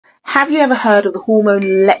Have you ever heard of the hormone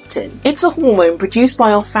leptin? It's a hormone produced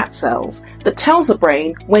by our fat cells that tells the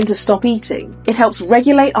brain when to stop eating. It helps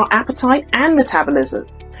regulate our appetite and metabolism.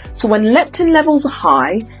 So when leptin levels are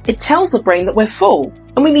high, it tells the brain that we're full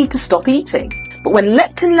and we need to stop eating. But when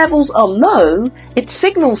leptin levels are low, it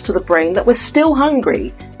signals to the brain that we're still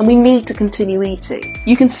hungry and we need to continue eating.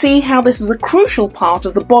 You can see how this is a crucial part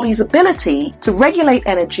of the body's ability to regulate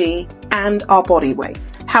energy and our body weight.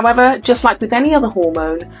 However, just like with any other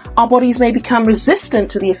hormone, our bodies may become resistant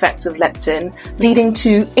to the effects of leptin, leading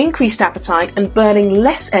to increased appetite and burning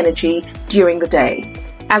less energy during the day.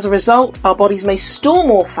 As a result, our bodies may store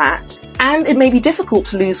more fat, and it may be difficult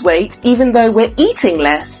to lose weight even though we're eating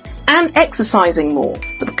less and exercising more.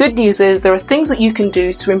 But the good news is there are things that you can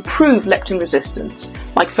do to improve leptin resistance,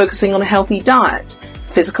 like focusing on a healthy diet,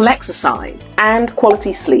 physical exercise, and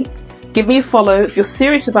quality sleep. Give me a follow if you're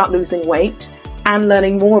serious about losing weight and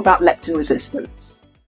learning more about leptin resistance.